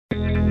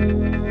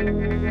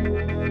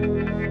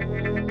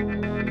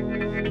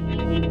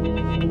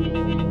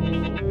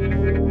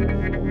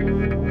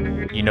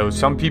You know,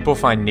 some people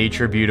find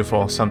nature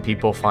beautiful, some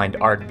people find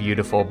art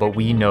beautiful, but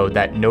we know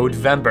that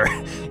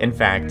Nodevember, in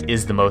fact,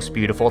 is the most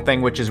beautiful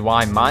thing, which is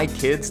why my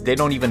kids, they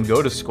don't even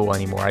go to school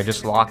anymore. I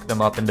just lock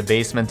them up in the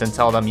basement and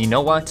tell them, you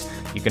know what?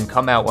 You can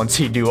come out once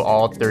you do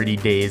all 30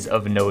 days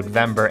of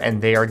Nodevember,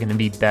 and they are going to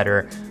be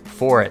better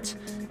for it.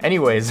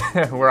 Anyways,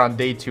 we're on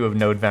day 2 of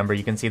Nodevember.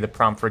 You can see the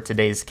prompt for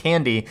today's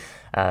candy.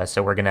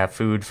 So we're going to have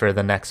food for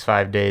the next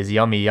 5 days.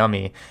 Yummy,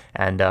 yummy.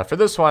 And for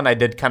this one, I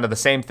did kind of the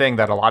same thing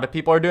that a lot of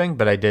people are doing,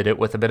 but I did it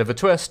with a bit of a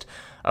twist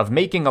of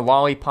making a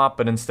lollipop,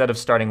 but instead of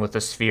starting with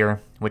a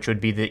sphere, which would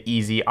be the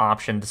easy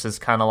option, this is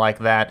kind of like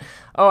that.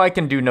 Oh, I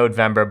can do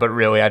Nodevember, but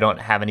really I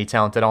don't have any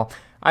talent at all.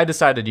 I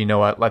decided, you know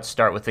what, let's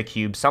start with a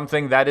cube,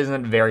 something that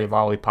isn't very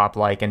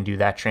lollipop-like, and do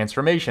that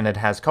transformation. It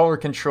has color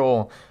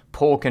control,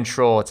 pole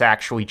control, it's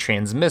actually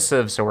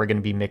transmissive, so we're going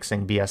to be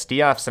mixing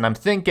BSDFs, and I'm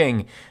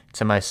thinking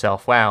to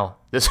myself, wow,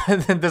 this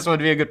would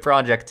be a good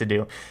project to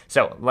do.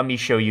 So let me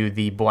show you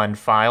the blend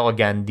file.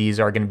 Again, these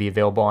are going to be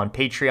available on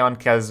Patreon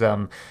because,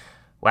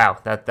 wow,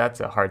 that's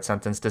a hard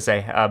sentence to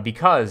say,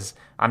 because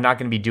I'm not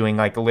going to be doing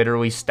like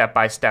literally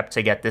step-by-step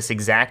to get this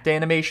exact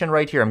animation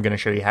right here. I'm going to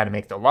show you how to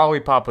make the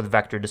lollipop with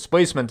vector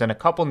displacement and a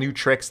couple new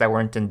tricks that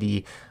weren't in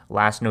the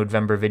last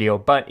Nodevember video,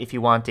 but if you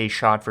want a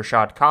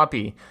shot-for-shot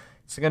copy,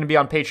 it's going to be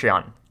on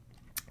Patreon.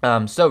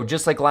 So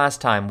just like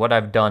last time, what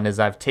I've done is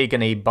I've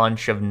taken a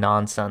bunch of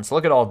nonsense.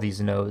 Look at all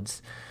these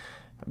nodes.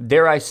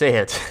 Dare I say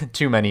it,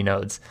 too many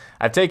nodes.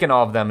 I've taken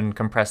all of them and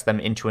compressed them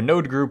into a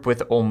node group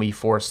with only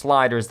 4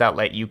 sliders that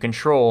let you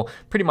control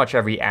pretty much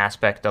every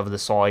aspect of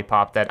this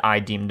lollipop that I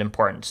deemed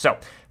important. So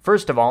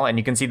first of all, and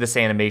you can see this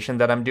animation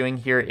that I'm doing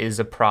here is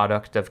a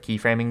product of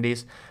keyframing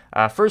these.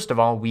 First of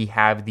all, we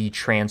have the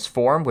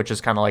transform, which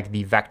is kind of like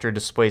the vector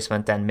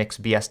displacement and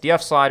mixed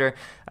BSDF slider,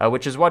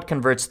 which is what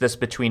converts this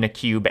between a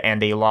cube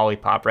and a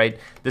lollipop, right?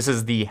 This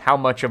is the how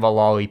much of a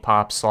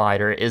lollipop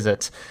slider is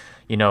it?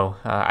 You know,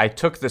 I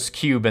took this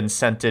cube and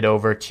sent it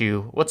over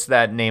to, what's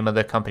that name of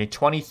the company,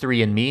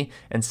 23andMe,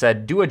 and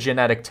said, do a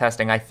genetic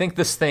testing. I think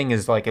this thing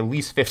is like at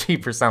least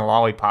 50%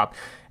 lollipop,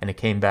 and it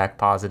came back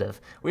positive.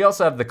 We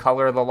also have the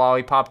color of the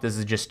lollipop. This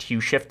is just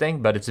hue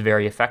shifting, but it's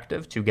very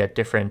effective to get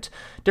different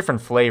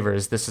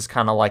flavors. This is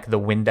kind of like the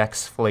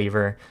Windex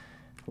flavor.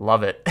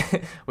 Love it.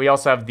 We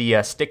also have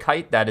the stick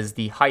height. That is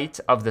the height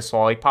of this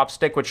lollipop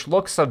stick, which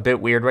looks a bit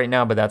weird right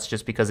now, but that's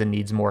just because it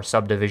needs more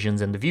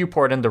subdivisions in the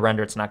viewport. In the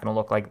render, it's not going to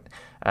look like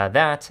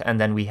that.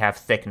 And then we have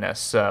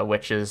thickness,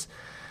 which is,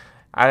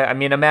 I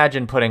mean,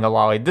 imagine putting a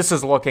lolly. This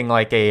is looking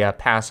like a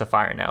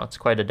pacifier now. It's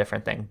quite a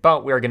different thing.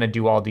 But we're going to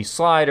do all these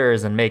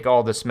sliders and make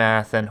all this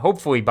math. And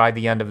hopefully by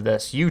the end of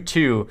this, you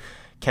too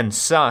can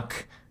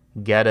suck.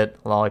 Get it?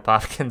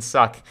 Lollipop can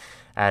suck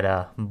at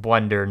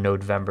Blender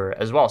Nodevember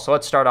as well. So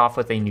let's start off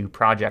with a new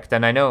project.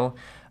 And I know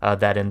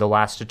that in the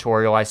last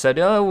tutorial I said,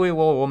 oh,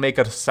 we'll make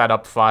a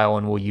setup file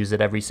and we'll use it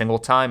every single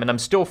time. And I'm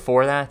still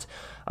for that.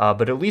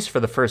 But at least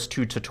for the first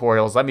 2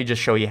 tutorials, let me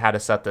just show you how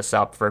to set this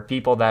up for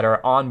people that are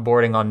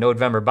onboarding on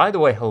Nodevember. By the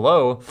way,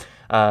 hello.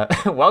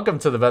 Welcome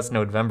to the best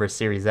Nodevember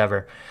series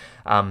ever.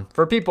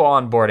 For people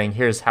onboarding,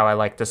 here's how I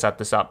like to set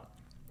this up.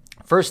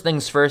 First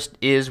things first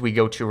is we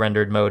go to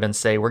rendered mode and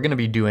say we're going to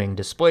be doing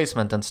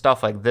displacement and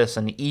stuff like this,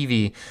 and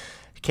Eevee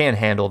can't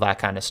handle that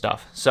kind of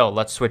stuff. So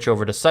let's switch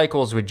over to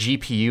cycles with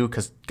GPU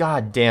because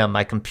goddamn,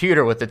 my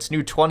computer with its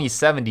new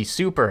 2070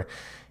 Super,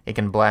 it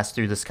can blast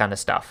through this kind of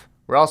stuff.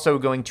 We're also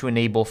going to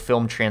enable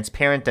film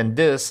transparent, and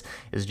this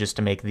is just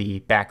to make the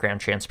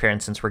background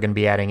transparent since we're going to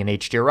be adding an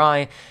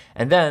HDRI.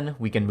 And then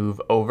we can move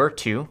over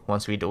to,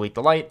 once we delete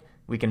the light,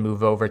 we can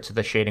move over to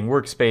the shading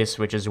workspace,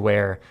 which is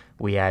where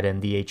we add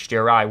in the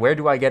HDRI. Where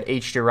do I get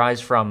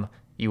HDRIs from,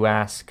 you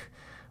ask,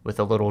 with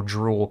a little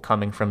drool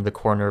coming from the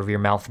corner of your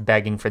mouth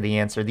begging for the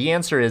answer? The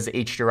answer is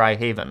HDRI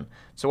Haven.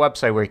 It's a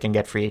website where you can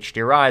get free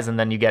HDRIs, and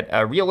then you get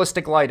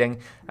realistic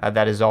lighting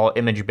that is all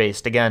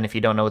image-based. Again, if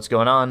you don't know what's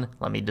going on,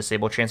 let me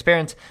disable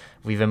transparent.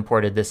 We've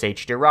imported this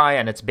HDRI,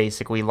 and it's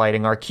basically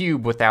lighting our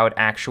cube without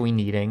actually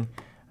needing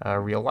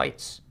real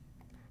lights.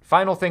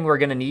 Final thing we're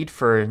going to need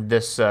for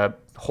this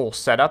whole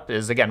setup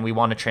is, again, we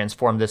want to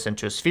transform this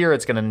into a sphere.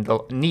 It's going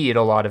to need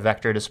a lot of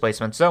vector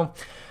displacement, so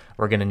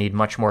we're going to need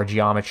much more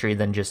geometry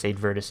than just 8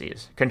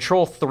 vertices.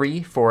 Control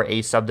 3 for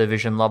a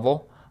subdivision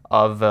level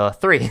of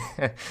 3.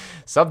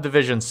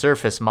 Subdivision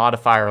surface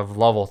modifier of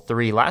level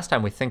 3. Last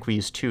time we think we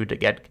used 2 to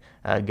get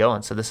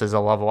going, so this is a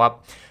level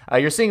up.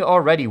 You're seeing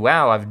already,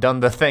 wow, I've done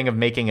the thing of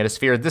making it a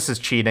sphere. This is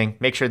cheating.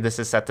 Make sure this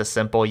is set to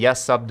simple.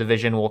 Yes,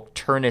 subdivision will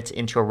turn it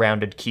into a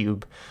rounded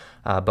cube.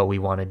 But we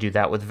want to do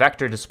that with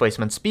vector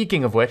displacement.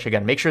 Speaking of which,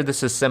 again, make sure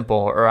this is simple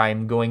or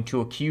I'm going to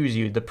accuse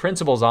you. The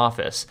principal's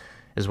office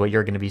is what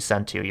you're going to be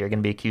sent to. You're going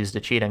to be accused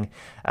of cheating.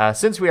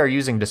 Since we are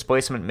using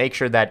displacement, make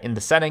sure that in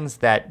the settings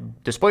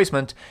that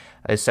displacement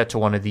is set to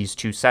one of these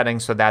 2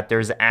 settings so that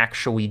there's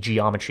actually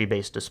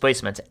geometry-based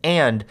displacement.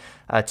 And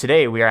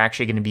today we are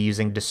actually going to be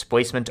using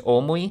displacement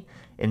only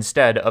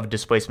instead of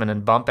displacement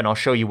and bump, and I'll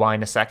show you why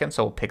in a second,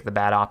 so we'll pick the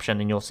bad option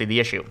and you'll see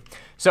the issue.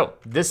 So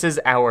this is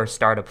our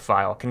startup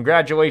file.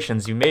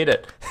 Congratulations, you made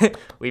it.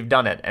 We've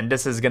done it, and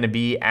this is going to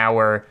be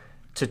our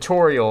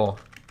tutorial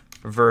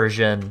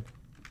version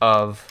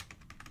of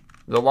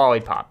the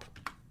lollipop.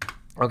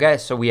 Okay,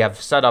 so we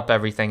have set up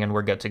everything and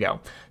we're good to go.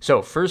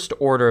 So first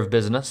order of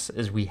business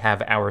is we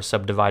have our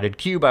subdivided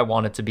cube. I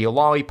want it to be a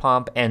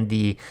lollipop, and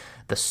the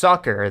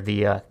sucker,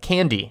 the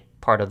candy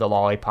part of the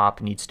lollipop,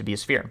 needs to be a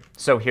sphere.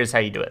 So here's how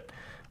you do it.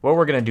 What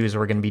we're going to do is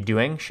we're going to be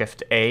doing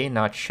Shift A,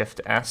 not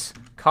Shift S.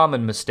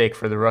 Common mistake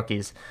for the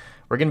rookies.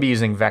 We're going to be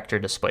using vector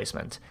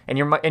displacement. And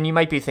you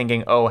might be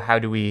thinking, oh, how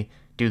do we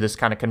do this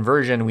kind of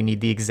conversion? We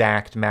need the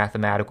exact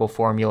mathematical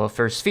formula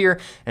for a sphere,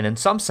 and in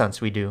some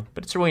sense we do,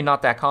 but it's really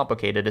not that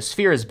complicated. A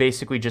sphere is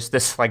basically just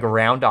this like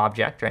round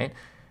object, right?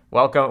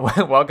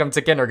 Welcome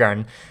to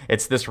kindergarten.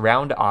 It's this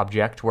round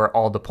object where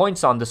all the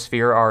points on the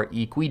sphere are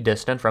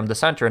equidistant from the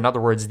center. In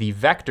other words, the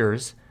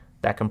vectors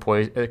that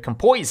compose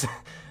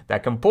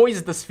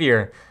the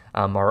sphere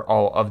are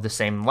all of the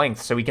same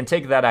length. So we can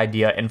take that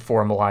idea and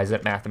formalize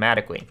it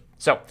mathematically.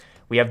 So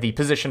we have the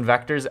position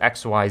vectors,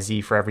 x, y,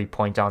 z, for every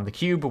point on the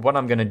cube. What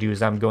I'm going to do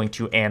is I'm going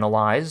to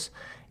analyze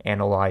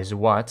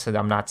what? So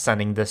I'm not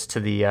sending this to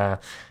the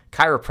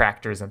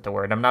chiropractor, isn't the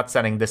word. I'm not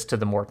sending this to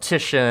the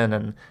mortician,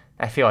 and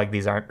I feel like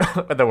these aren't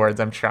the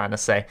words I'm trying to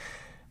say.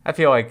 I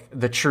feel like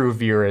the true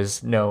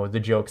viewers know the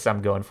jokes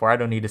I'm going for. I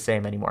don't need to say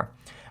them anymore.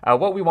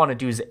 What we want to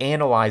do is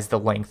analyze the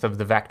length of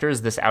the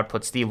vectors. This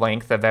outputs the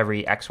length of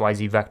every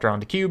xyz vector on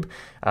the cube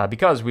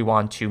because we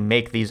want to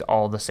make these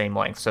all the same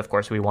length. So of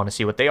course we want to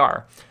see what they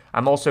are.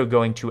 I'm also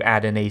going to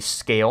add in a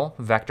scale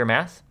vector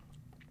math.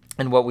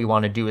 And what we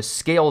want to do is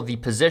scale the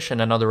position.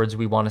 In other words,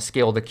 we want to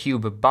scale the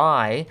cube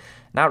by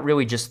not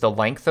really just the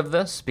length of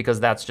this, because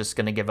that's just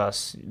going to give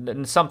us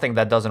something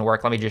that doesn't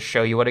work. Let me just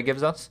show you what it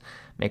gives us.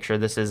 Make sure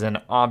this is an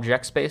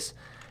object space.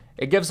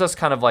 It gives us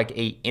kind of like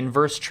a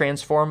inverse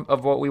transform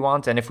of what we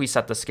want. And if we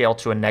set the scale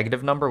to a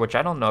negative number, which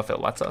I don't know if it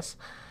lets us,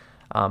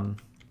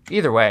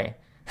 either way,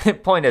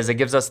 point is, it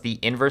gives us the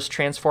inverse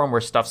transform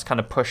where stuff's kind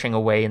of pushing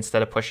away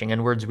instead of pushing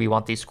inwards. We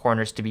want these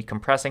corners to be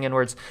compressing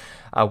inwards.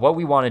 What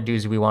we want to do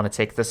is we want to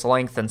take this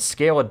length and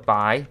scale it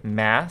by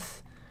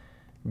math,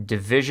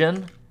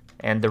 division,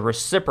 and the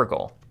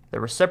reciprocal. The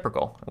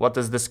reciprocal. What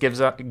does this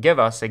give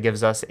us? It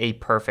gives us a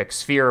perfect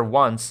sphere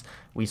once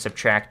we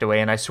subtract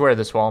away. And I swear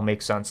this will all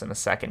make sense in a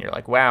second. You're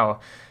like, wow,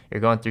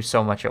 you're going through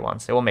so much at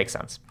once. It will make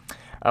sense.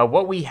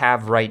 What we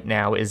have right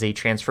now is a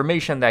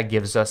transformation that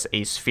gives us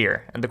a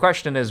sphere. And the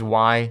question is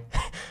why?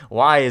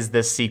 Why is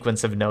this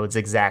sequence of nodes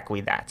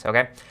exactly that?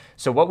 Okay.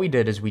 So what we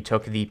did is we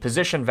took the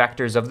position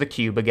vectors of the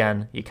cube.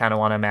 Again, you kind of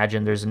want to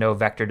imagine there's no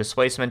vector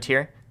displacement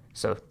here.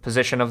 So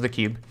position of the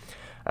cube.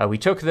 We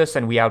took this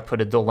and we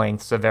outputted the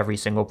lengths of every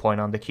single point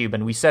on the cube.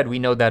 And we said we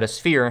know that a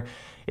sphere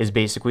is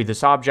basically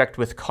this object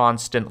with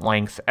constant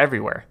length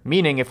everywhere.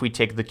 Meaning if we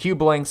take the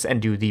cube lengths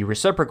and do the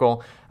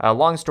reciprocal,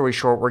 long story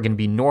short, we're going to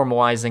be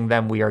normalizing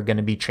them. We are going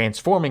to be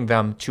transforming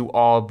them to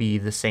all be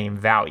the same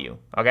value.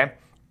 Okay?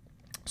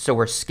 So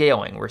we're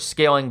scaling. We're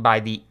scaling by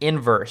the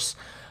inverse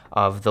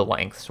of the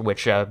lengths,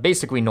 which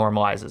basically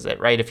normalizes it,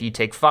 right? If you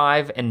take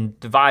 5 and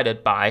divide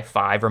it by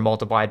 5 or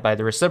multiply it by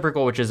the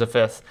reciprocal, which is a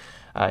fifth,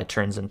 it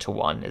turns into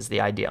 1 is the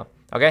idea.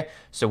 Okay,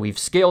 so we've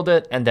scaled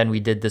it, and then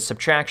we did the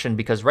subtraction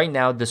because right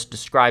now this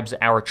describes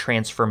our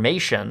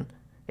transformation.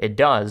 It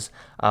does,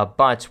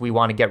 but we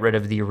want to get rid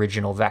of the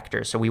original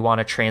vector. So we want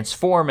to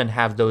transform and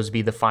have those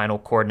be the final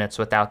coordinates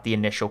without the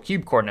initial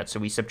cube coordinates.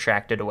 So we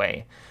subtracted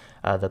away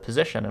the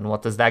position. And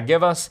what does that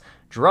give us?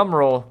 Drum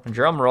roll,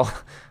 drum roll.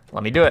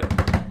 Let me do it.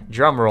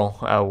 Drum roll.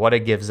 What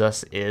it gives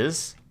us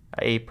is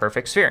a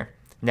perfect sphere.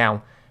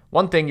 Now,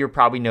 one thing you're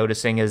probably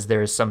noticing is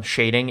there's some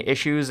shading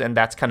issues, and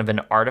that's kind of an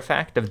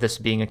artifact of this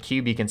being a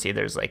cube. You can see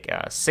there's like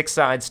 6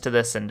 sides to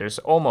this, and there's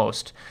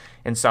almost,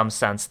 in some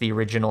sense, the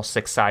original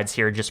 6 sides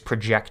here just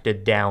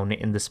projected down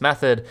in this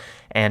method.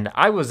 And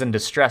I was in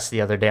distress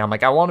the other day. I'm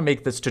like, I want to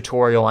make this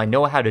tutorial. I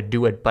know how to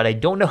do it, but I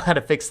don't know how to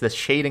fix this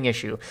shading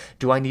issue.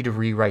 Do I need to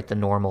rewrite the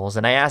normals?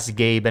 And I asked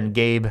Gabe, and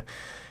Gabe,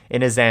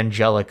 in his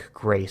angelic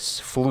grace,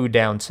 flew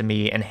down to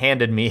me and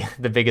handed me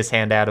the biggest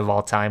handout of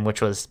all time,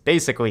 which was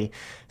basically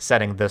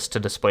setting this to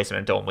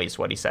displacement only is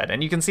what he said.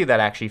 And you can see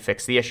that actually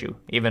fixed the issue,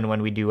 even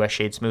when we do a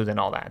shade smooth and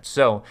all that.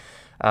 So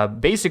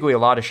basically a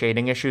lot of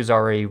shading issues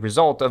are a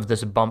result of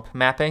this bump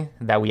mapping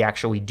that we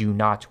actually do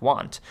not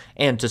want.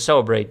 And to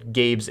celebrate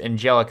Gabe's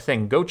angelic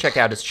thing, go check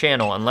out his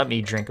channel and let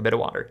me drink a bit of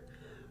water.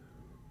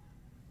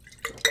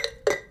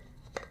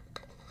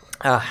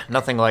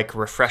 Nothing like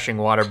refreshing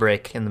water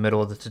break in the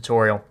middle of the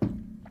tutorial.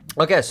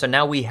 Okay, so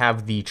now we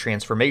have the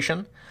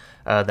transformation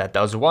that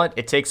does what?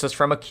 It takes us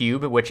from a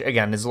cube, which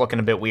again is looking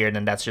a bit weird,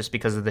 and that's just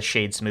because of the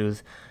shade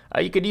smooth.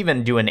 You could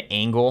even do an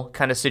angle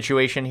kind of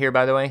situation here,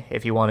 by the way,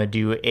 if you want to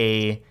do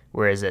a,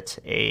 where is it?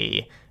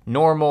 A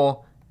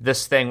normal,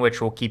 this thing,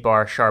 which will keep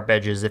our sharp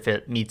edges if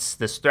it meets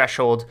this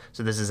threshold.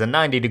 So this is a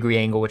 90-degree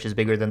angle, which is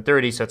bigger than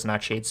 30, so it's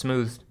not shade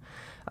smooth.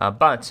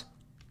 But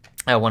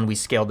when we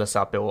scale this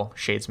up, it will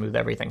shade smooth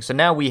everything. So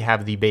now we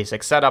have the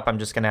basic setup. I'm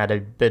just going to add a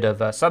bit of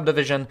a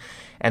subdivision.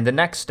 And the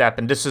next step,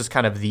 and this is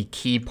kind of the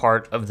key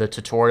part of the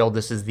tutorial,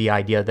 this is the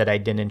idea that I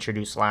didn't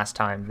introduce last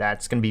time,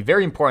 that's going to be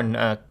very important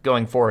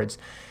going forwards,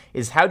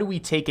 is how do we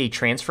take a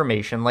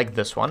transformation like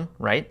this one,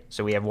 right?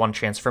 So we have one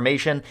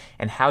transformation,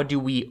 and how do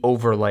we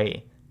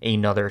overlay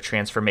another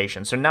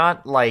transformation? So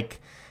not like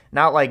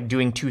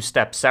doing two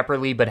steps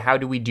separately, but how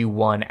do we do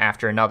one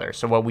after another?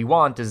 So what we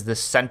want is this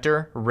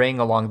center ring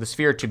along the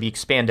sphere to be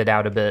expanded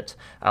out a bit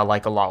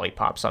like a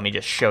lollipop. So let me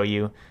just show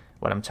you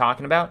what I'm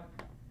talking about.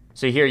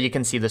 So here you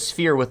can see the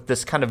sphere with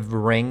this kind of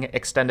ring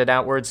extended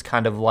outwards,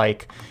 kind of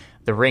like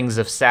the rings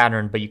of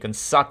Saturn, but you can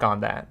suck on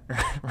that.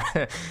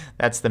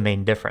 That's the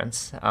main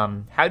difference.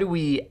 How do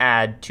we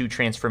add two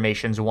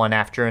transformations one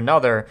after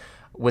another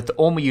with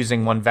only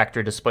using one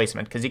vector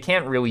displacement? Because you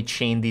can't really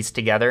chain these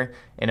together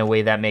in a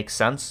way that makes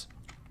sense.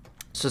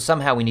 So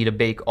somehow we need to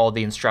bake all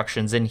the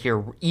instructions in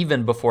here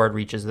even before it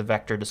reaches the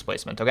vector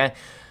displacement, okay?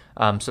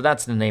 So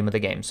that's the name of the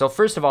game. So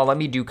first of all, let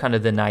me do kind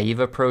of the naive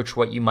approach,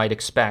 what you might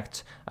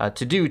expect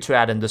to do to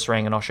add in this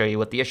ring, and I'll show you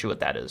what the issue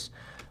with that is.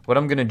 What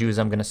I'm going to do is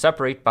I'm going to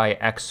separate by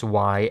x,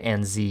 y,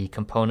 and z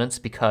components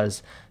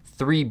because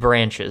 3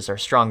 branches are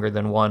stronger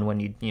than 1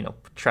 when you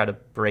try to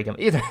break them.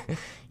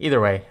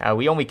 Either way,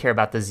 we only care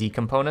about the z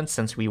components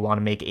since we want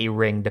to make a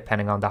ring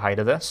depending on the height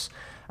of this.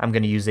 I'm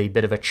going to use a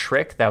bit of a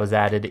trick that was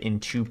added in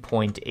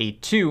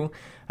 2.82,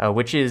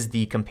 which is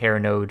the compare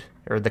node,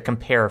 or the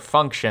compare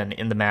function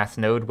in the math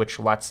node, which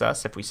lets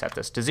us, if we set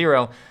this to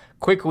 0,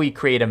 quickly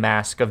create a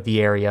mask of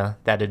the area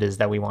that it is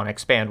that we want to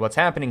expand. What's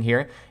happening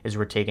here is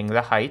we're taking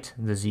the height,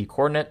 the z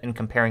coordinate, and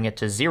comparing it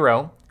to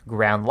 0,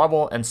 ground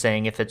level, and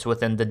saying if it's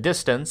within the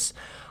distance,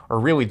 or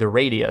really the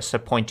radius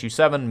of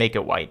 0.27, make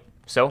it white.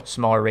 So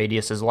smaller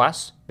radius is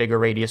less, bigger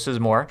radius is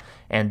more,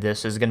 and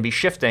this is going to be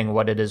shifting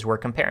what it is we're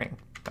comparing,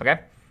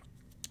 okay?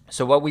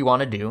 So what we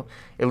want to do,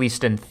 at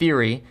least in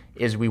theory,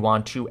 is we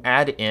want to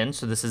add in,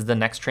 so this is the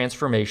next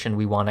transformation,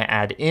 we want to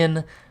add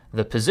in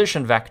the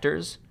position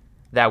vectors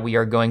that we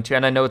are going to,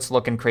 and I know it's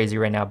looking crazy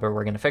right now, but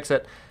we're going to fix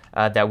it,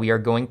 that we are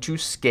going to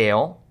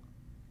scale.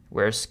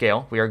 Where's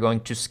scale? We are going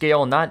to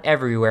scale not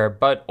everywhere,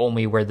 but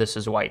only where this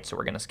is white, so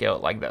we're going to scale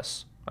it like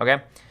this,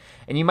 okay?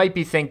 And you might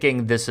be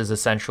thinking this is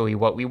essentially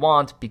what we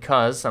want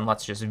because, and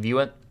let's just view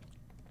it,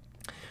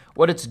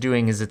 what it's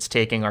doing is it's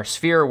taking our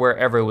sphere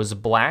wherever it was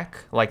black,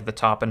 like the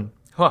top and,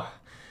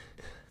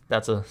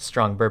 that's a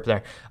strong burp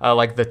there,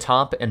 like the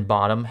top and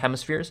bottom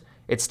hemispheres.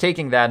 It's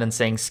taking that and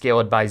saying scale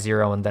it by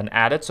 0 and then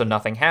add it so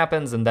nothing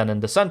happens, and then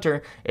in the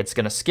center, it's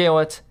going to scale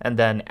it and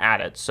then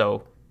add it.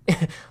 So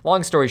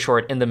long story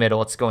short, in the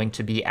middle, it's going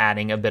to be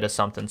adding a bit of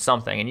something,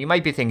 something. And you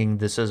might be thinking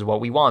this is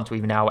what we want.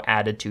 We've now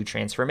added 2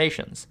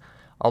 transformations.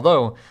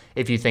 Although,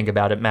 if you think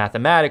about it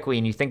mathematically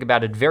and you think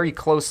about it very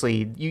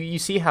closely, you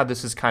see how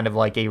this is kind of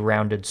like a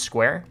rounded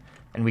square,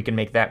 and we can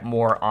make that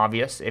more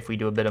obvious if we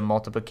do a bit of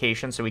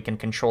multiplication so we can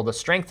control the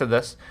strength of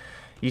this.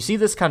 You see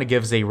this kind of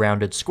gives a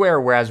rounded square,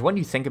 whereas when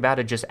you think about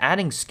it, just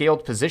adding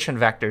scaled position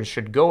vectors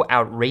should go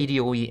out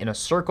radially in a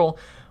circle.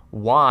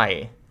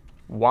 Why?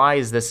 Why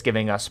is this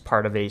giving us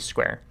part of a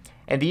square?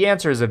 And the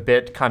answer is a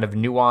bit kind of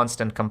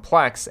nuanced and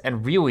complex,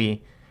 and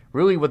really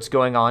what's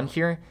going on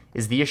here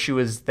is the issue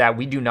is that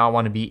we do not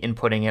want to be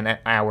inputting in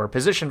our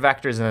position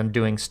vectors and then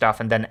doing stuff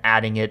and then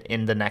adding it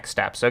in the next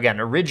step. So again,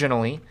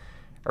 originally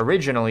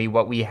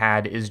what we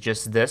had is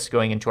just this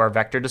going into our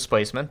vector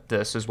displacement.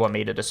 This is what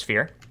made it a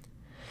sphere.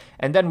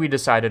 And then we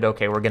decided,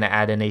 okay, we're going to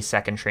add in a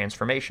second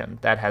transformation.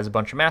 That has a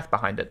bunch of math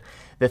behind it.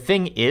 The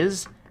thing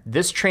is,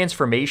 this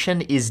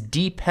transformation is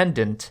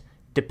dependent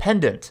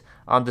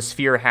on the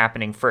sphere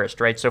happening first,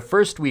 right? So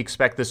first we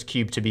expect this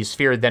cube to be a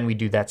sphere, then we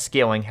do that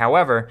scaling.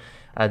 However,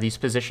 these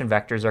position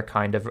vectors are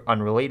kind of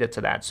unrelated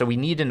to that. So we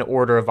need an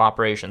order of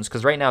operations,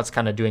 because right now it's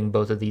kind of doing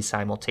both of these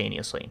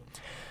simultaneously.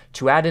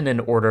 To add in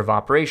an order of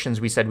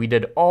operations, we said we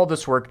did all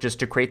this work just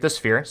to create the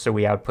sphere, so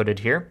we output it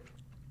here.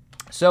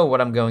 So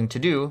what I'm going to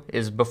do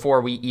is,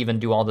 before we even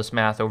do all this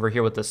math over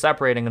here with the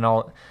separating and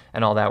all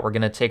that, we're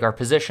going to take our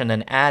position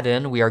and add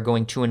in, we are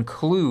going to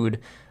include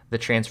the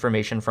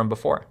transformation from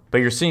before. But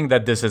you're seeing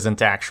that this isn't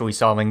actually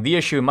solving the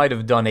issue. It might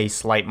have done a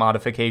slight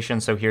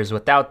modification, so here's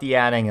without the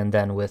adding, and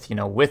then with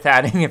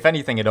adding, if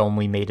anything, it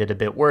only made it a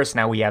bit worse.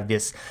 Now we have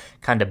this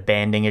kind of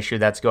banding issue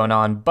that's going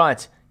on,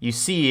 but you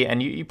see,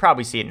 and you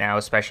probably see it now,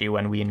 especially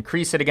when we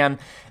increase it again,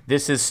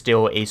 this is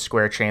still a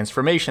square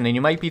transformation, and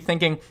you might be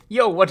thinking,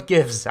 yo, what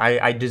gives?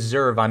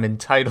 I'm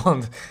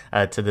entitled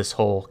to this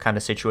whole kind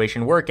of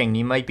situation working.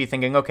 You might be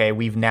thinking, okay,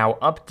 we've now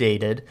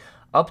updated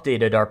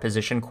our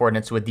position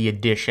coordinates with the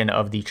addition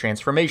of the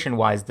transformation.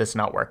 Why is this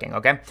not working,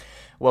 okay?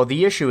 Well,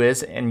 the issue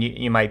is, and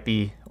you might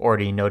be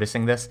already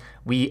noticing this,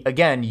 we,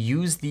 again,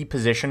 use the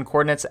position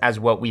coordinates as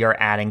what we are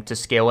adding to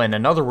scale in.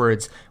 In other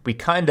words, we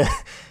kind of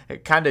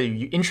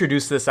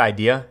introduced this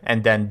idea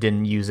and then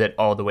didn't use it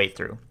all the way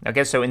through.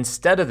 Okay, so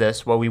instead of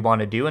this, what we want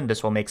to do, and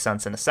this will make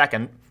sense in a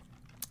second,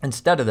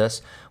 instead of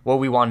this, what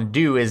we want to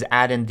do is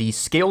add in the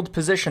scaled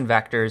position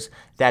vectors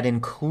that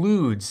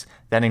includes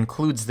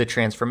the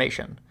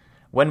transformation.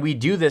 When we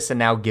do this, it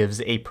now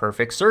gives a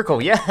perfect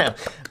circle. Yeah,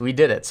 we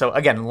did it. So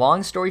again,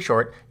 long story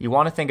short, you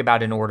want to think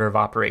about an order of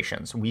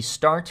operations. We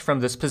start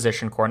from this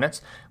position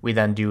coordinates. We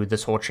then do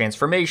this whole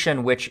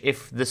transformation, which,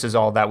 if this is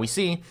all that we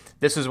see,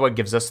 this is what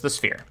gives us the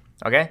sphere,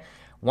 okay?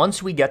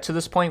 Once we get to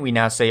this point, we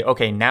now say,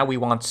 okay, now we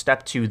want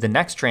step 2, the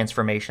next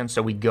transformation.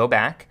 So we go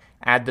back,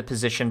 add the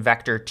position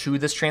vector to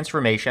this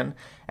transformation,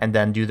 and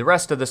then do the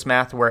rest of this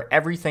math where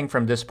everything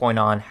from this point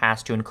on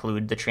has to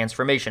include the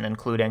transformation,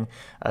 including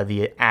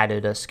the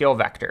added scale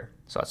vector.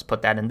 So let's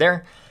put that in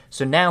there.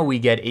 So now we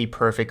get a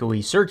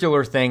perfectly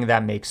circular thing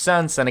that makes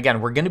sense. And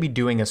again, we're going to be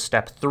doing a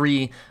step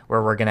 3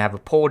 where we're going to have a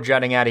pole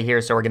jutting out of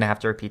here. So we're going to have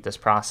to repeat this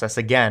process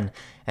again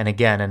and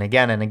again and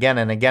again and again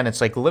and again.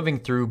 It's like living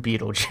through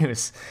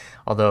Beetlejuice.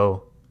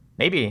 Although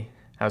maybe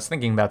I was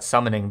thinking about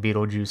summoning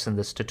Beetlejuice in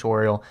this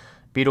tutorial.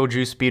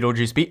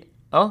 Beetlejuice,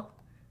 oh,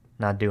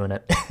 not doing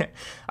it.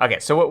 Okay,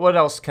 so what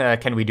else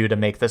can we do to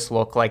make this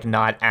look like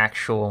not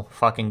actual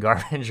fucking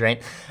garbage,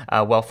 right?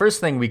 Well, first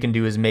thing we can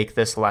do is make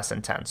this less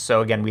intense.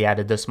 So again, we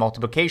added this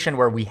multiplication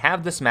where we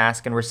have this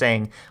mask and we're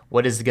saying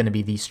what is going to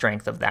be the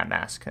strength of that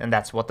mask, and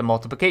that's what the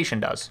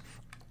multiplication does.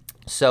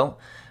 So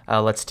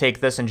let's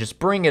take this and just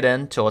bring it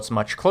in till it's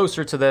much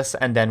closer to this,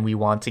 and then we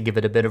want to give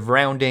it a bit of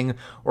rounding,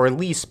 or at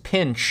least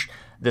pinch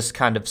this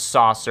kind of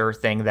saucer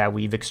thing that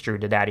we've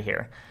extruded out of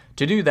here.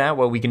 To do that,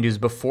 what we can do is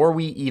before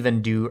we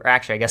even do, or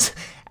actually I guess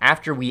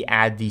after we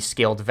add the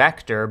scaled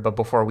vector, but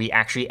before we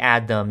actually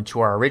add them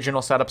to our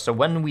original setup, so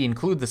when we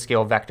include the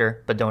scale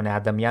vector but don't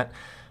add them yet,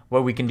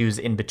 what we can do is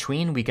in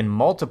between we can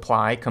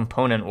multiply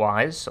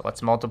component-wise. So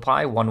let's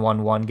multiply, 1,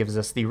 1, 1 gives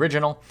us the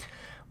original.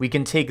 We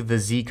can take the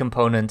z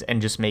component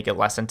and just make it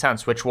less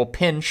intense, which will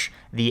pinch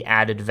the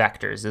added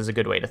vectors, is a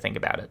good way to think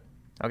about it,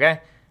 okay?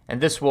 And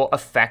this will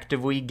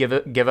effectively give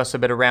us a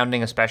bit of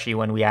rounding, especially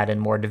when we add in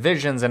more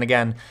divisions. And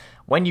again,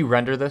 when you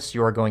render this,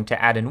 you are going to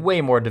add in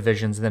way more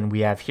divisions than we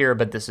have here,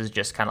 but this is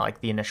just kind of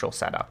like the initial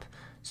setup.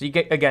 So you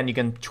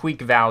can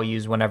tweak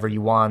values whenever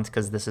you want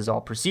because this is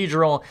all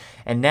procedural.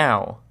 And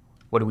now,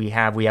 what do we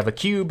have? We have a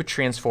cube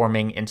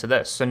transforming into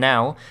this. So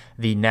now,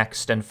 the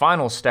next and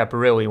final step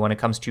really when it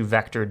comes to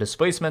vector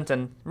displacement,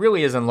 and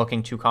really isn't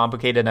looking too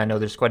complicated. I know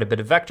there's quite a bit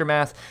of vector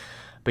math,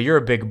 but you're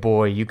a big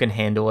boy, you can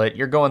handle it.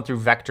 You're going through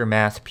vector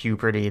math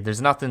puberty.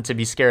 There's nothing to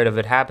be scared of.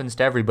 It happens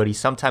to everybody.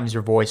 Sometimes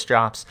your voice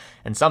drops,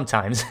 and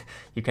sometimes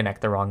you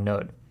connect the wrong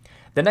node.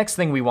 The next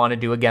thing we want to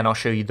do, again, I'll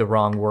show you the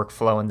wrong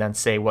workflow and then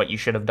say what you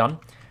should have done.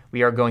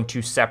 We are going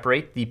to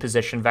separate the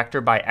position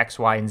vector by x,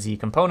 y, and z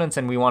components,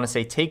 and we want to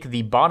say take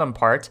the bottom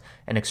part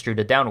and extrude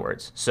it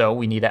downwards. So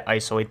we need to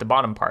isolate the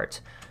bottom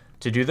part.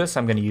 To do this,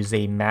 I'm going to use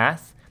a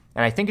math,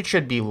 and I think it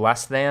should be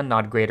less than,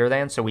 not greater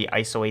than, so we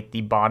isolate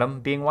the bottom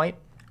being white.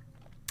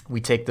 We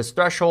take this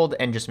threshold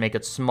and just make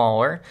it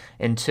smaller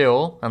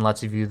until, and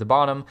let's view the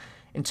bottom,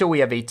 until we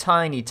have a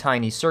tiny,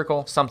 tiny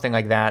circle, something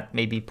like that,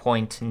 maybe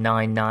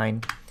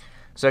 0.99.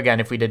 So again,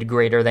 if we did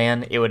greater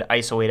than, it would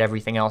isolate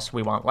everything else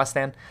we want less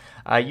than.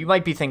 You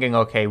might be thinking,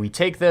 okay, we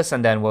take this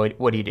and then what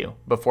do you do?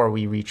 Before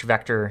we reach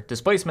vector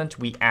displacement,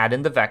 we add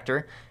in the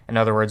vector. In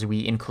other words,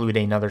 we include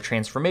another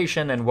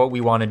transformation, and what we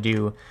want to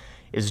do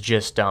is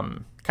just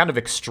kind of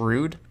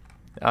extrude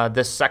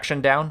this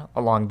section down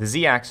along the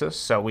z-axis.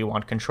 So we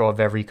want control of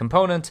every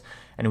component,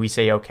 and we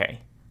say,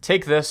 okay,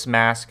 take this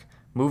mask,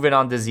 move it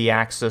on the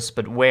z-axis,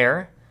 but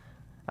where?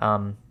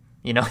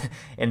 You know,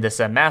 in this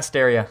masked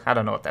area, I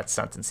don't know what that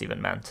sentence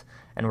even meant.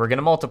 And we're going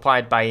to multiply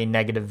it by a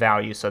negative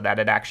value so that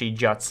it actually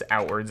juts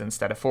outwards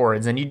instead of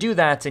forwards. And you do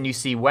that and you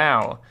see,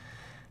 wow,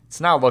 it's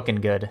not looking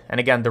good.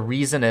 And again, the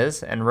reason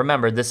is, and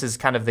remember, this is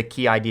kind of the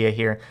key idea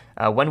here.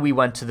 When we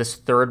went to this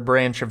third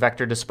branch of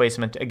vector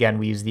displacement, again,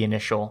 we use the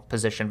initial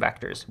position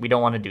vectors. We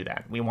don't want to do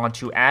that. We want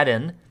to add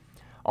in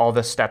all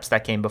the steps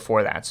that came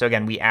before that. So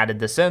again, we added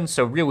this in.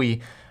 So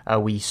really,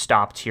 we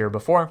stopped here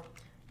before.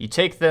 You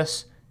take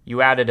this,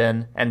 you add it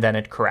in, and then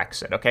it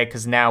corrects it, okay?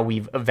 Because now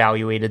we've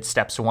evaluated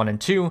steps 1 and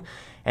 2,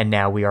 and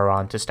now we are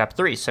on to step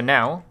 3. So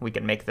now we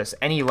can make this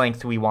any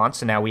length we want.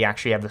 So now we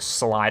actually have a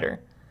slider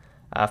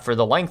for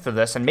the length of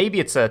this, and maybe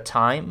it's a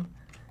time.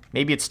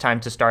 Maybe it's time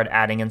to start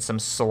adding in some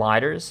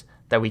sliders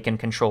that we can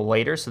control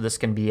later. So this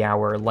can be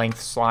our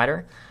length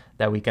slider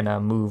that we can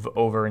move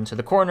over into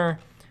the corner.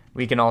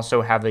 We can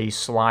also have a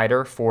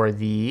slider for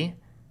the,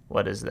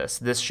 what is this?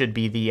 This should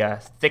be the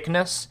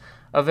thickness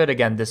of it.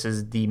 Again, this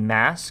is the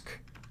mask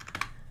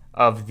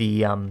of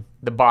the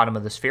bottom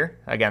of the sphere.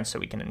 Again, so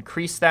we can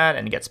increase that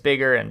and it gets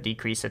bigger and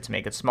decrease it to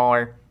make it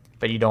smaller,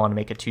 but you don't want to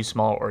make it too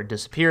small or it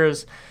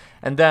disappears.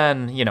 And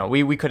then, you know,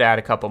 we could add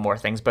a couple more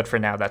things, but for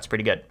now, that's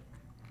pretty good.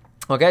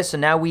 Okay, so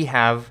now we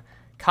have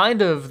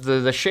kind of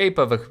the shape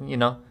of a, you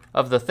know,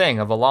 of the thing,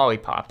 of a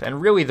lollipop.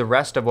 And really the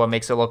rest of what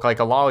makes it look like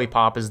a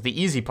lollipop is the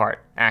easy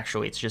part,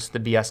 actually. It's just the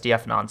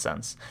BSDF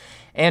nonsense.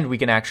 And we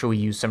can actually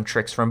use some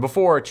tricks from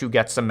before to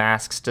get some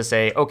masks to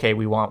say, okay,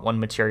 we want one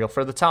material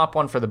for the top,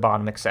 one for the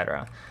bottom,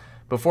 etc.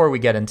 Before we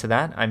get into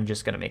that, I'm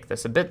just going to make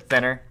this a bit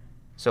thinner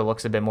so it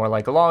looks a bit more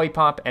like a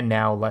lollipop. And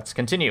now let's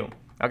continue.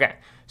 Okay,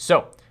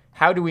 so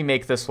how do we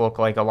make this look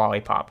like a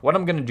lollipop? What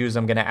I'm going to do is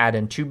I'm going to add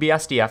in 2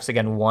 BSDFs.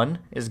 Again, one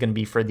is going to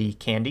be for the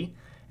candy,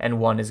 and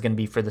one is going to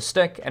be for the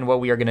stick. And what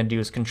we are going to do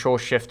is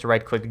Control-Shift,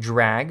 right-click,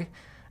 drag.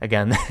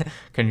 Again,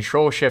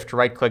 Control-Shift,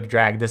 right-click,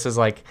 drag. This is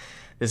like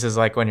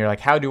when you're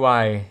like, how do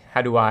I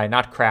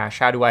not crash?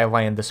 How do I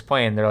land this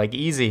plane? They're like,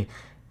 easy.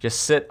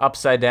 Just sit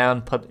upside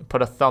down,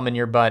 put a thumb in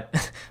your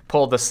butt,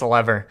 pull this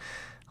lever.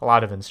 A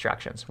lot of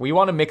instructions. We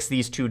want to mix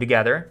these two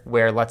together,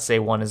 where let's say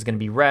one is going to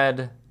be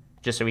red,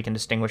 just so we can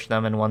distinguish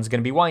them, and one's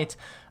going to be white,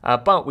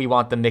 but we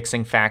want the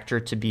mixing factor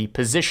to be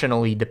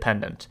positionally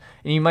dependent.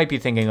 And you might be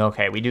thinking,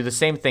 okay, we do the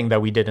same thing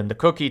that we did in the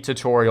cookie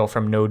tutorial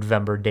from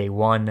Nodevember day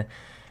 1,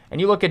 and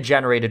you look at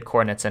generated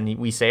coordinates and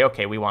we say,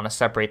 okay, we want to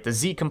separate the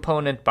z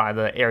component by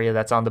the area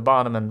that's on the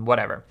bottom and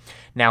whatever.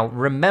 Now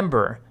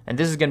remember, and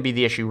this is going to be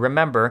the issue,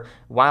 remember,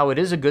 while it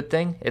is a good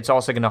thing, it's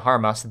also going to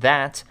harm us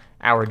that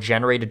our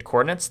generated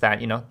coordinates,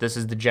 that, this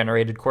is the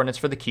generated coordinates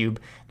for the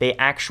cube, they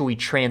actually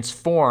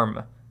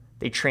transform.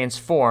 They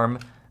transform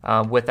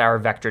with our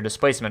vector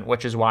displacement,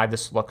 which is why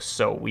this looks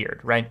so weird,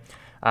 right?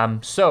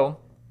 So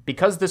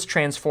because this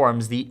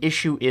transforms, the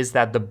issue is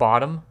that the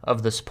bottom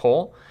of this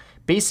pole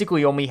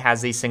basically only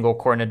has a single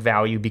coordinate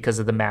value because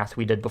of the math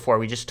we did before.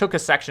 We just took a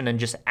section and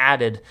just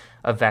added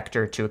a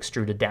vector to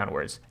extrude it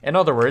downwards. In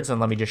other words, and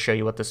let me just show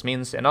you what this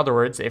means. In other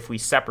words, if we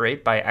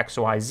separate by x,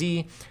 y,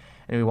 z,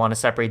 and we want to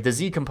separate the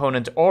z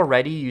component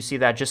already, you see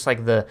that just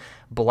like the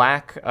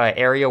black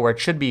area where it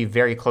should be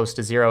very close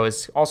to 0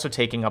 is also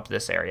taking up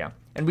this area.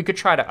 And we could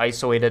try to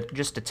isolate it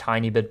just a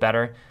tiny bit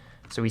better.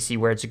 So we see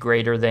where it's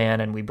greater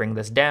than, and we bring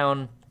this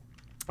down,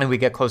 and we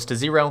get close to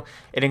 0.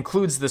 It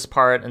includes this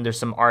part, and there's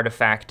some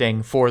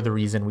artifacting for the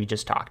reason we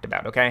just talked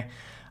about, okay?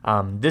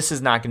 This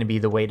is not going to be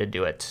the way to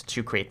do it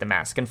to create the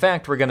mask. In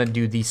fact, we're going to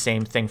do the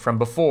same thing from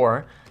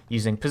before,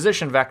 using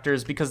position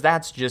vectors, because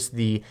that's just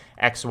the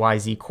x, y,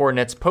 z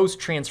coordinates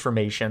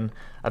post-transformation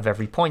of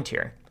every point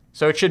here.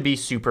 So it should be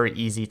super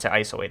easy to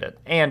isolate it.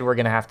 And we're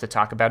going to have to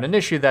talk about an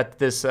issue that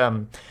this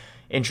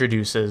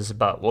introduces,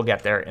 but we'll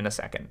get there in a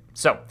second.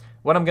 So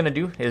what I'm going to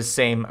do is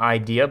same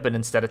idea, but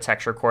instead of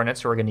texture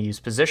coordinates, we're going to use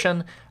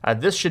position.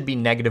 This should be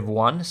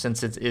 -1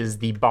 since it is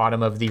the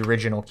bottom of the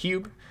original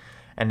cube.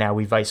 And now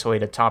we've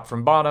isolated top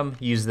from bottom.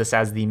 Use this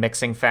as the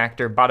mixing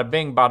factor. Bada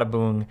bing, bada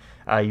boom.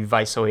 You've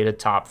isolated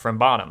top from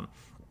bottom.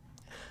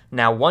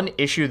 Now, one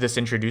issue this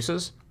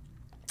introduces,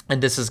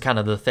 and this is kind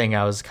of the thing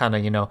I was kind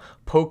of,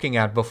 poking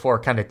at before,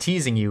 kind of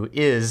teasing you,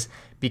 is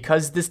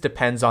because this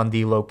depends on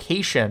the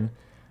location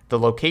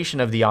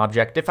of the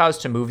object. If I was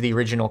to move the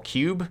original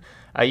cube,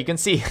 you can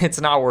see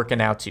it's not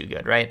working out too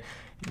good, right?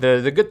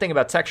 The good thing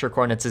about texture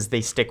coordinates is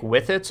they stick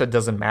with it, so it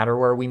doesn't matter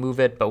where we move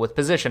it, but with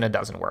position, it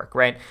doesn't work,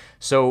 right?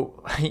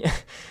 So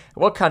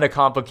what kind of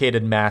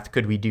complicated math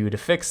could we do to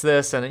fix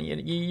this? And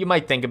you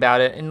might think about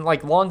it, and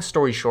like, long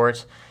story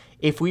short,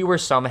 if we were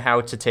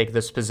somehow to take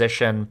this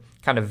position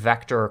kind of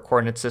vector or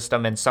coordinate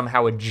system and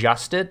somehow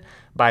adjust it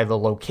by the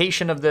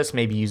location of this,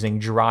 maybe using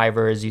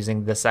drivers,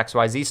 using this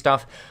XYZ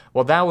stuff,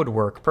 well, that would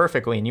work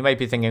perfectly. And you might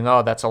be thinking,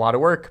 oh, that's a lot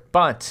of work,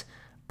 but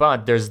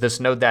there's this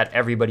node that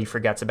everybody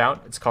forgets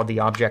about. It's called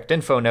the object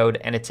info node,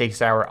 and it takes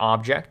our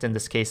object, in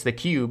this case the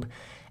cube,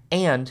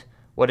 and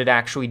what it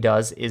actually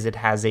does is it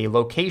has a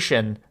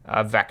location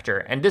vector.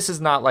 And this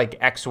is not like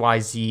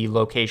XYZ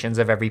locations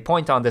of every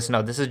point on this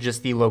node. This is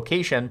just the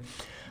location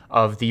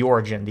of the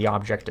origin, the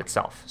object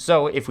itself.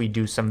 So if we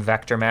do some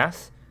vector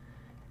math,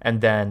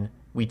 and then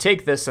we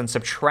take this and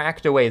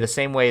subtract away the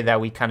same way that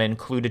we kind of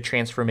included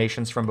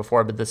transformations from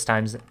before, but this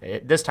time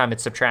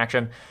it's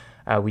subtraction.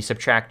 We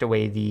subtract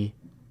away the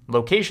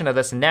location of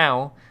this.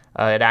 Now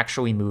it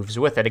actually moves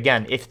with it.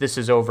 Again, if this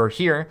is over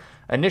here,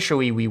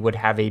 initially we would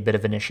have a bit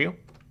of an issue,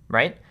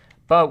 right?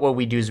 But what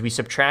we do is we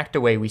subtract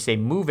away, we say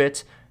move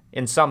it,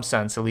 in some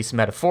sense, at least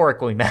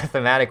metaphorically,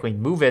 mathematically,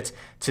 move it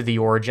to the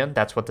origin.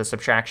 That's what the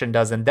subtraction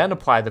does, and then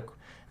apply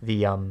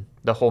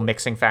the whole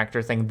mixing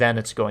factor thing, then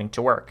it's going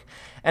to work.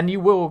 And you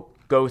will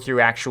go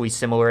through actually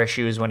similar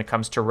issues when it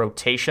comes to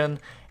rotation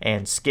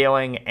and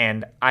scaling,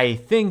 and I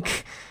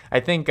think,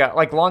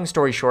 like, long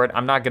story short,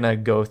 I'm not going to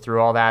go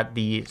through all that.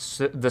 The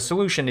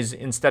solution is,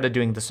 instead of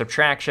doing the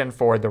subtraction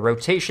for the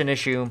rotation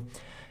issue,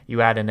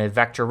 you add in a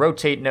vector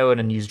rotate node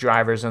and use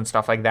drivers and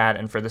stuff like that.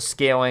 And for the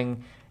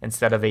scaling,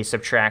 instead of a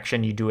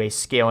subtraction, you do a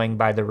scaling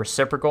by the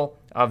reciprocal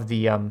of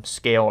the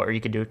scale, or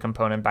you could do it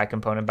component by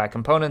component by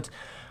component.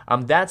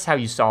 That's how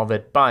you solve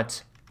it,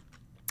 but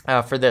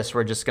for this,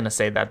 we're just going to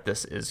say that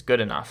this is good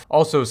enough.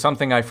 Also,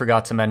 something I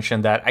forgot to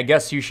mention that I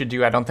guess you should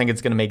do, I don't think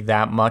it's going to make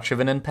that much of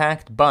an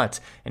impact, but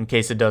in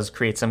case it does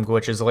create some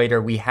glitches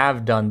later, we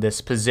have done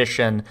this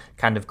position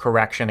kind of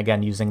correction,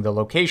 again, using the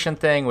location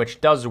thing, which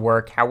does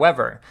work.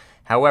 However,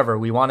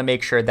 we want to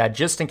make sure that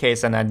just in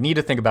case, and I need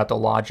to think about the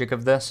logic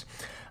of this,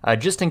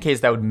 just in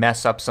case that would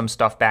mess up some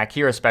stuff back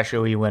here,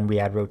 especially when we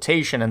add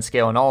rotation and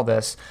scale and all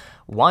this,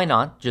 why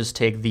not just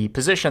take the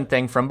position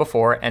thing from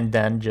before and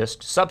then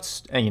just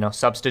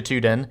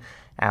substitute in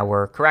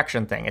our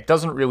correction thing. It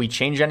doesn't really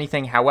change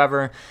anything.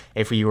 However,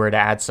 if we were to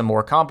add some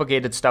more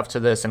complicated stuff to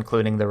this,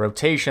 including the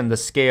rotation, the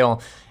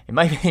scale, it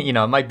might be,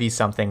 it might be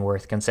something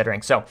worth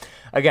considering. So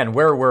again,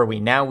 where were we?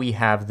 Now we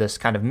have this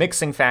kind of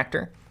mixing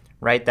factor,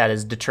 right? That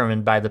is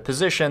determined by the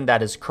position,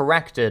 that is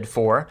corrected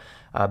for,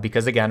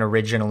 because again,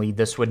 originally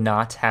this would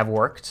not have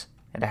worked.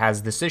 It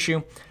has this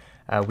issue.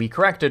 we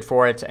corrected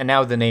for it, and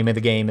now the name of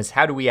the game is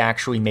how do we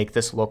actually make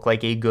this look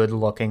like a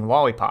good-looking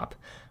lollipop?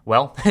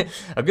 Well,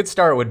 a good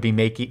start would be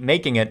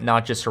making it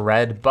not just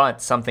red,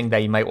 but something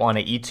that you might want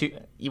to eat to.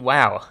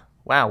 Wow,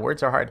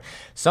 words are hard.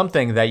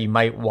 Something that you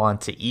might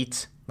want to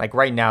eat. Like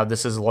right now,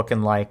 this is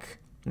looking like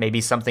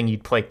maybe something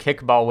you'd play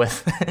kickball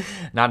with,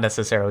 not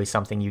necessarily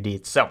something you'd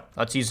eat. So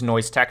let's use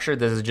noise texture.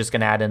 This is just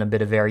going to add in a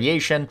bit of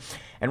variation.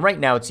 And right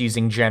now it's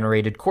using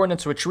generated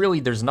coordinates, which really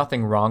there's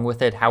nothing wrong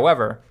with it.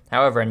 However,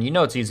 and you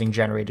know it's using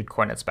generated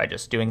coordinates by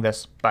just doing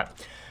this, but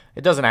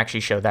it doesn't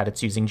actually show that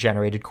it's using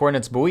generated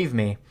coordinates, believe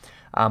me.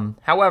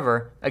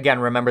 However, again,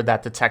 remember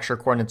that the texture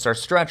coordinates are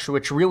stretched,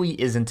 which really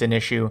isn't an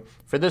issue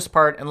for this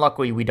part, and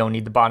luckily we don't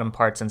need the bottom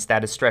part since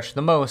that is stretched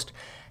the most.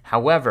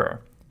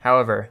 However,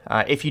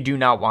 if you do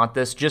not want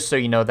this, just so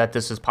you know that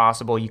this is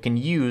possible, you can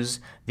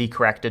use the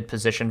corrected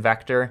position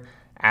vector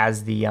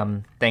as the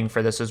thing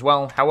for this as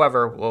well.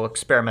 However, we'll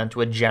experiment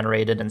with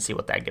generated and see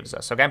what that gives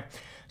us, okay?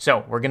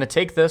 So we're going to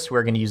take this,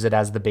 we're going to use it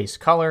as the base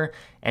color,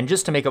 and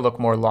just to make it look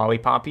more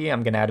lollipoppy,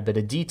 I'm going to add a bit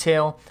of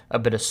detail, a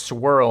bit of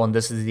swirl, and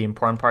this is the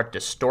important part,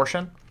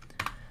 distortion.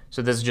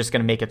 So this is just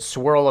going to make it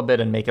swirl a bit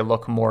and make it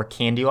look more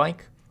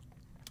candy-like.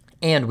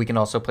 And we can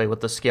also play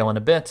with the scale in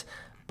a bit,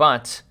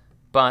 but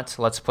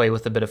let's play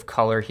with a bit of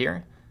color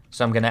here.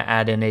 So I'm going to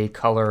add in a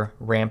color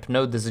ramp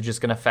node. This is just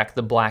going to affect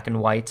the black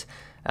and white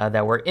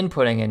that we're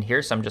inputting in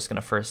here. So I'm just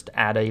going to first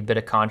add a bit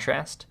of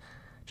contrast,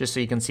 just so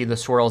you can see the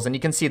swirls. And you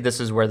can see this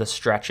is where the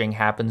stretching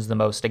happens the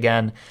most,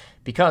 again,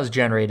 because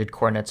generated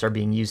coordinates are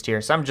being used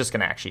here. So I'm just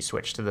going to actually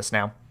switch to this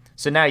now.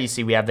 So now you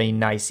see we have a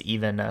nice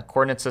even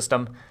coordinate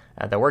system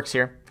that works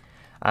here.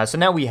 So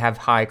now we have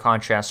high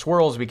contrast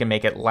swirls. We can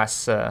make it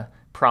less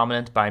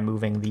prominent by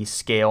moving the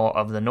scale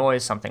of the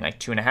noise, something like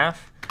 2.5.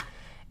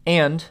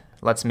 And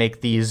let's make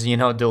these,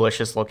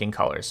 delicious looking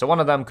colors. So one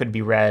of them could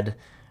be red.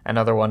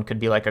 Another one could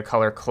be like a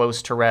color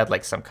close to red,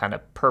 like some kind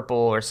of purple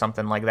or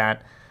something like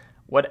that.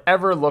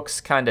 Whatever looks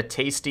kind of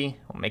tasty,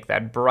 we'll make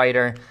that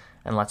brighter,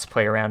 and let's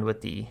play around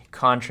with the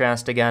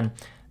contrast again.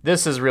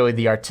 This is really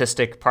the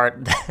artistic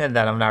part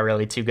that I'm not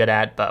really too good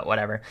at, but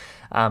whatever.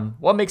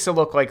 What makes it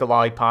look like a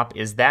lollipop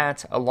is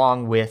that,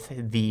 along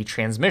with the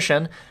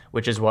transmission,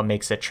 which is what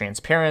makes it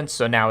transparent.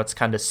 So now it's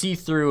kind of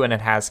see-through, and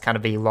it has kind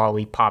of a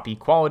lollipop-y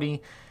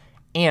quality.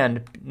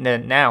 And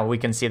now we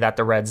can see that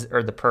the reds,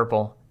 or the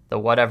purple, the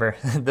whatever,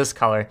 this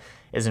color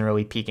isn't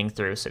really peeking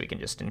through. So we can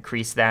just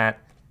increase that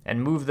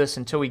and move this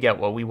until we get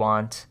what we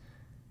want,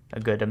 a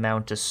good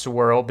amount of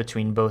swirl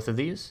between both of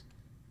these.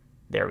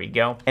 There we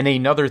go. And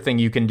another thing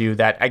you can do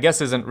that I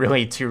guess isn't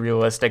really too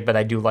realistic, but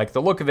I do like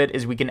the look of it,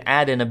 is we can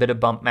add in a bit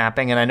of bump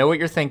mapping. And I know what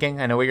you're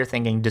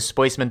thinking,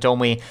 displacement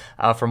only.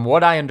 From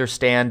what I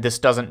understand, this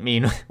doesn't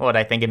mean what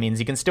I think it means.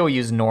 You can still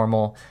use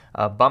normal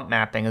bump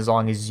mapping as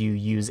long as you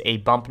use a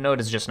bump node.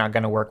 It's just not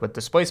going to work with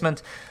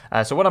displacement.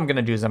 So what I'm going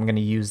to do is I'm going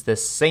to use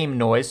this same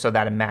noise so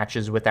that it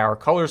matches with our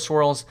color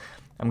swirls.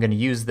 I'm going to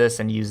use this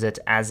and use it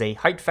as a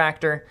height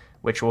factor,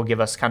 which will give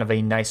us kind of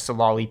a nice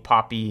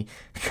lollipop-y,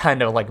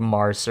 kind of like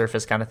Mars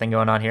surface kind of thing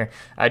going on here.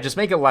 Just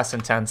make it less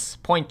intense,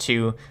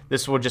 0.2.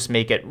 This will just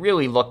make it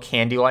really look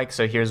candy-like.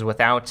 So here's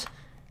without,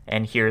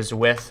 and here's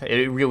with.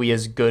 It really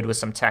is good with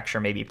some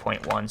texture, maybe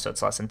 0.1, so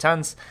it's less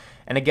intense.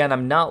 And again,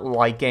 I'm not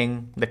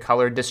liking the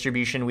color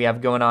distribution we have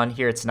going on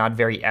here. It's not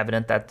very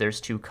evident that there's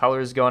two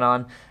colors going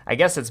on. I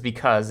guess it's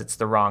because it's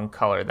the wrong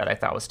color that I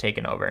thought was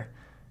taken over.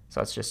 So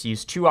let's just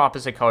use two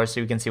opposite colors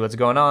so we can see what's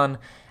going on.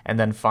 And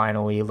then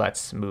finally,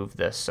 let's move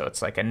this so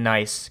it's like a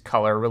nice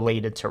color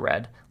related to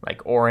red,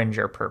 like orange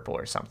or purple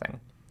or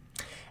something.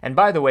 And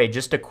by the way,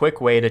 just a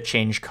quick way to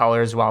change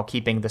colors while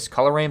keeping this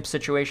color ramp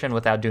situation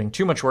without doing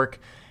too much work.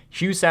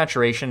 Hue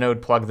saturation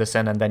node, plug this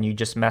in, and then you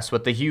just mess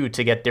with the hue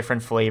to get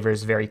different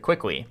flavors very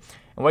quickly.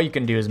 And what you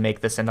can do is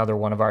make this another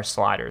one of our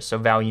sliders. So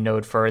value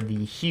node for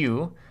the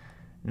hue,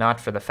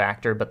 not for the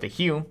factor, but the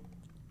hue.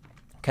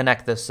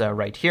 Connect this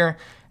right here.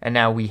 And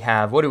now we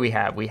have, what do we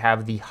have? We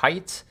have the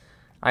height,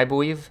 I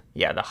believe.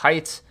 Yeah, the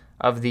height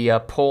of the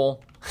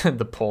pole,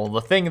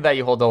 the thing that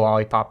you hold the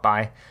lollipop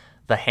by,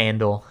 the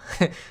handle.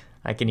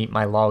 I can eat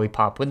my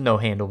lollipop with no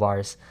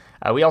handlebars.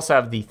 We also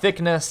have the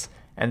thickness,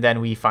 and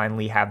then we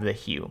finally have the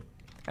hue.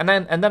 And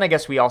then I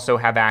guess we also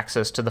have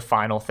access to the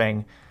final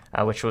thing,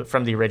 which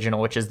from the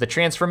original, which is the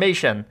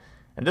transformation.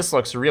 And this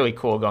looks really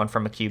cool going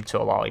from a cube to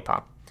a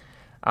lollipop.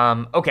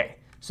 Okay,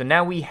 so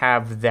now we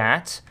have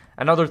that.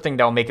 Another thing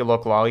that will make it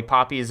look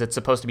lollipop-y is it's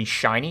supposed to be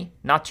shiny.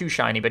 Not too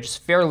shiny, but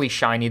just fairly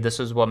shiny. This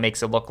is what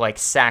makes it look like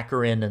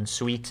saccharine and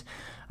sweet.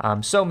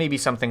 So maybe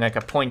something like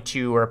a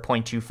 0.2 or a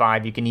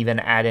 0.25. You can even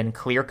add in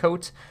clear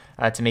coat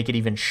to make it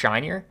even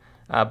shinier.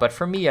 But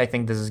for me, I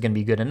think this is going to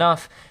be good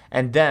enough.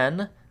 And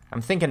then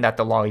I'm thinking that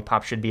the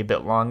lollipop should be a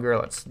bit longer.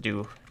 Let's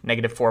do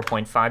negative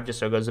 4.5 just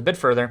so it goes a bit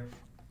further.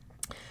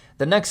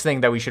 The next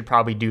thing that we should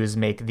probably do is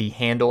make the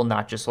handle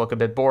not just look a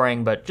bit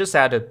boring, but just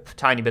add a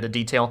tiny bit of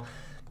detail.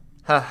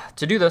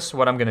 To do this,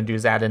 what I'm going to do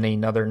is add in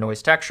another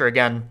noise texture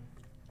again.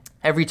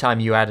 Every time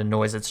you add a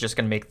noise, it's just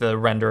going to make the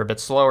render a bit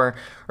slower,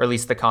 or at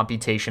least the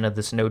computation of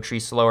this node tree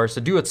slower,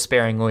 so do it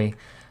sparingly.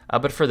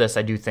 But for this,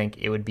 I do think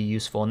it would be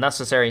useful and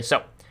necessary.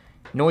 So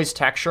noise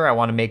texture, I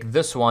want to make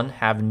this one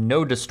have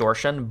no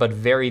distortion, but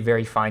very,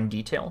 very fine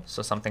detail.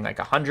 So something like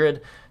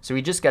 100. So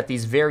we just get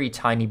these very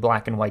tiny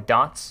black and white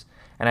dots.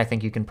 And I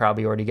think you can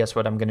probably already guess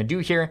what I'm going to do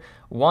here.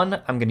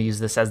 One, I'm going to use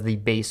this as the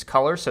base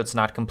color, so it's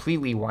not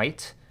completely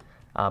white,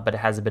 but it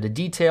has a bit of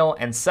detail.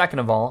 And second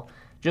of all,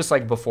 just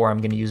like before, I'm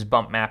going to use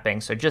bump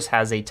mapping, so it just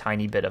has a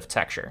tiny bit of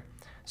texture.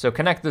 So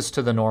connect this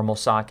to the normal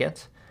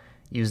socket,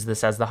 use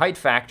this as the height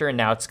factor, and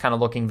now it's kind of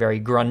looking very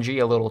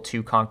grungy, a little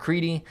too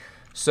concrete-y,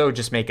 so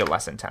just make it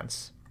less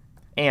intense.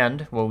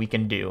 And what we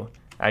can do,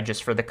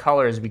 just for the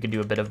colors, we could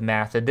do a bit of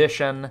math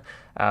addition,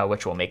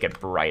 which will make it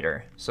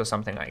brighter. So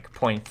something like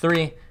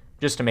 0.3,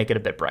 just to make it a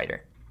bit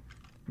brighter.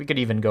 We could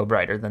even go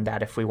brighter than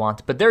that if we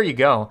want. But there you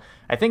go.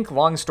 I think,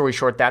 long story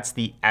short, that's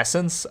the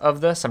essence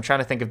of this. I'm trying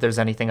to think if there's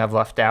anything I've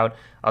left out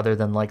other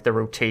than like the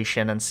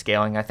rotation and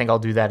scaling. I think I'll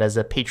do that as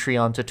a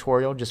Patreon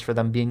tutorial just for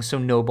them being so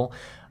noble.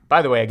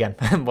 By the way, again,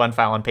 one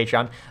file on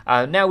Patreon.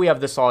 Now we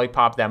have this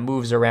lollipop that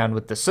moves around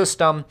with the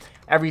system.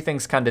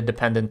 Everything's kind of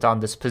dependent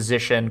on this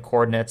position,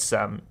 coordinates,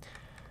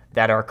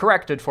 that are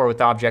corrected for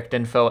with object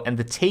info. And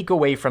the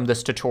takeaway from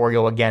this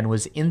tutorial, again,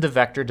 was in the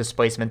vector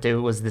displacement, it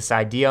was this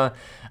idea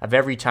of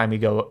every time we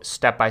go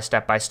step by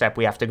step by step,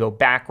 we have to go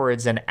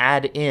backwards and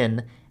add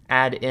in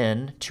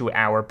to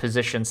our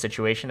position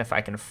situation, if I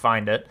can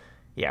find it.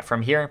 Yeah,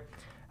 from here,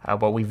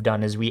 what we've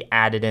done is we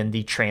added in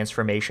the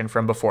transformation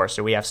from before.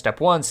 So we have step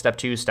 1, step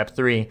 2, step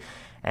 3.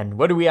 And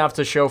what do we have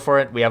to show for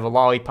it? We have a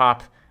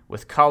lollipop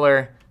with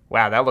color.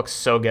 Wow, that looks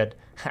so good.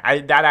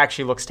 That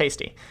actually looks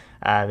tasty.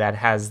 That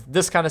has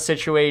this kind of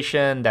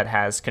situation, that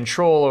has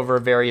control over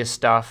various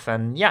stuff,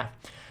 and yeah,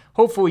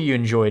 hopefully you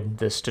enjoyed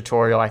this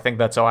tutorial. I think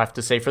that's all I have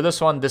to say for this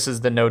one. This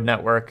is the node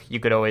network. You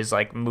could always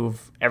like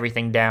move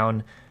everything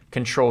down,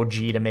 Control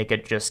G to make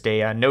it just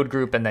a node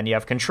group, and then you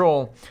have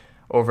control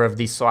over of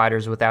these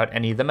sliders without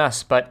any of the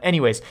mess. But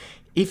anyways,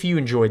 if you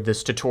enjoyed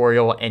this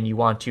tutorial and you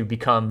want to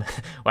become,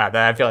 wow,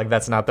 I feel like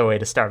that's not the way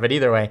to start, but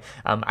either way,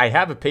 I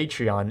have a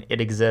Patreon. It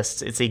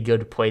exists. It's a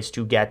good place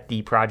to get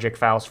the project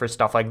files for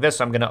stuff like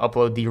this. I'm going to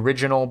upload the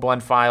original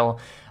blend file,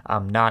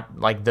 not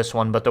like this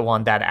one, but the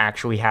one that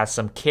actually has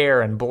some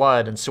care and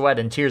blood and sweat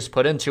and tears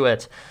put into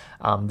it.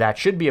 That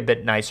should be a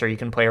bit nicer. You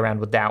can play around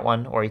with that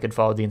one, or you could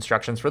follow the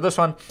instructions for this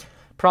one.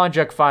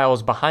 Project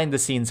files, behind the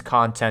scenes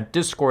content,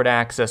 Discord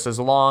access,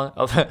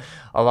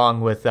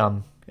 along with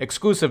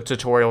exclusive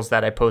tutorials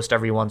that I post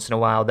every once in a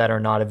while that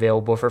are not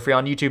available for free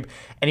on YouTube.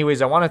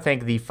 Anyways, I want to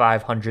thank the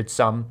 500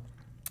 some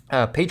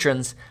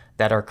patrons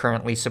that are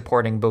currently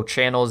supporting both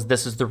channels.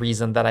 This is the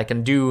reason that I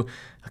can do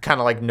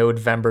kind of like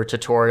Nodevember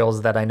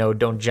tutorials that I know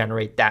don't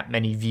generate that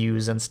many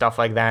views and stuff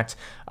like that,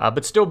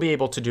 but still be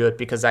able to do it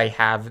because I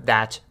have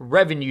that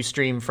revenue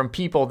stream from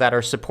people that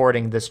are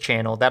supporting this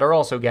channel that are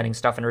also getting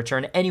stuff in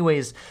return.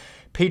 Anyways,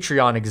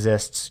 Patreon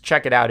exists.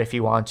 Check it out if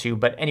you want to.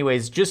 But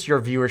anyways, just your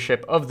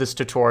viewership of this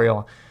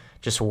tutorial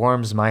just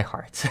warms my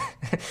heart.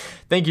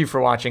 Thank you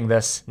for watching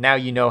this. Now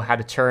you know how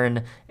to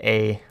turn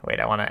a... Wait,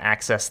 I want to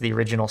access the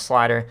original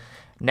slider.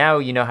 Now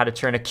you know how to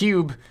turn a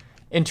cube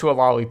into a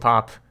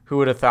lollipop. Who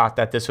would have thought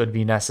that this would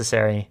be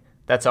necessary?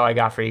 That's all I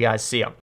got for you guys. See ya.